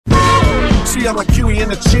See, I'm like Huey in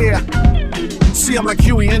the chair. See, I'm like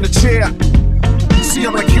Huey in the chair. See,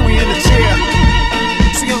 I'm like Huey in the chair.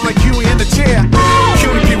 See, I'm like Huey in the chair.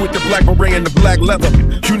 Huey P with the black beret and the black leather.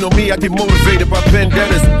 You know me, I get motivated by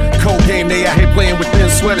vendettas. Cold game, they out here playing with thin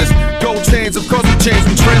sweaters. Gold chains, of course we change,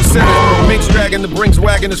 we trendsetters. Mix dragon, the brings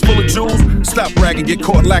wagon is full of jewels. Stop bragging, get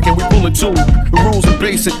caught lacking, we pull a tool. The rules are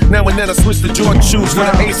basic, now and then I switch to Jordan shoes. For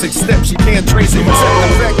the ASIC step, she can't trace it.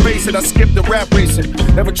 Fact base it, I skip the rap racing.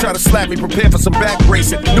 Never try to slap me, prepare for some back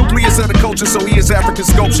bracing. Nucleus of the culture, so he is African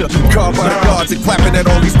sculpture. Carved by the gods and clapping at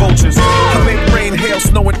all these vultures. I make rain, hail,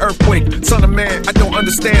 snow, and earthquake. Son of man, I don't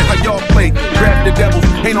understand how y'all play. Grab the devil,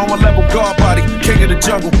 ain't on my level, guard body. King of the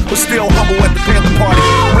jungle, but still humble at the Panther party.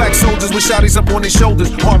 Black soldiers with shotties up on their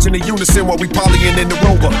shoulders, marching in unison while we polying in the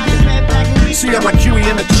Rover. See, I'm like Huey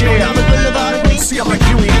in the chair. See, I'm like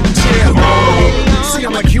Huey in the chair. See,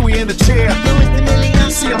 I'm like Huey in the chair.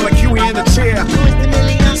 See, I'm like Huey in the chair.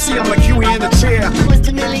 See, I'm like Huey in the chair.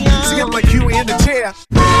 See, I'm like Huey in the chair.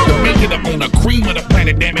 Make it up on the cream of the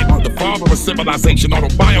planet, damn it. The father of civilization,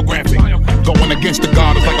 autobiographic. Going against the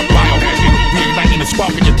god is like a biohazard. Reigniting the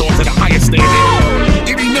spark in your thoughts at a higher standard.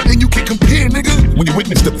 It ain't nothing you can compare, nigga. When you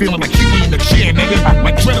witness the feeling like Huey in the chair, nigga.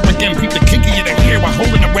 Like dread again, peep the kinky in the hair while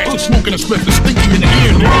holding the ratchet, smoking a spliff, the stinky in the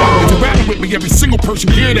ear, nigga. If you rapping with me, every single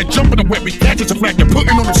person here that jumping the web, catches a flag, you're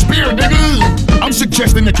putting on a spear, nigga. I'm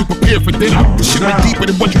suggesting that you prepare for dinner. The shit be deeper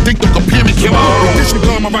than what you think, don't compare me, killer.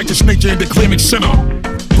 Disregard my righteous nature and declare me sinner.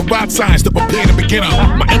 Provide signs to prepare the beginner.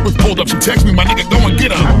 My empress pulled up, she text me, my nigga, go and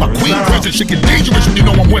get her. My queen presence, she get dangerous when you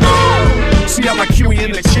know I'm with her. See, I'm like Huey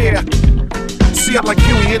in the chair. See, I'm like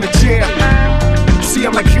Huey in the chair.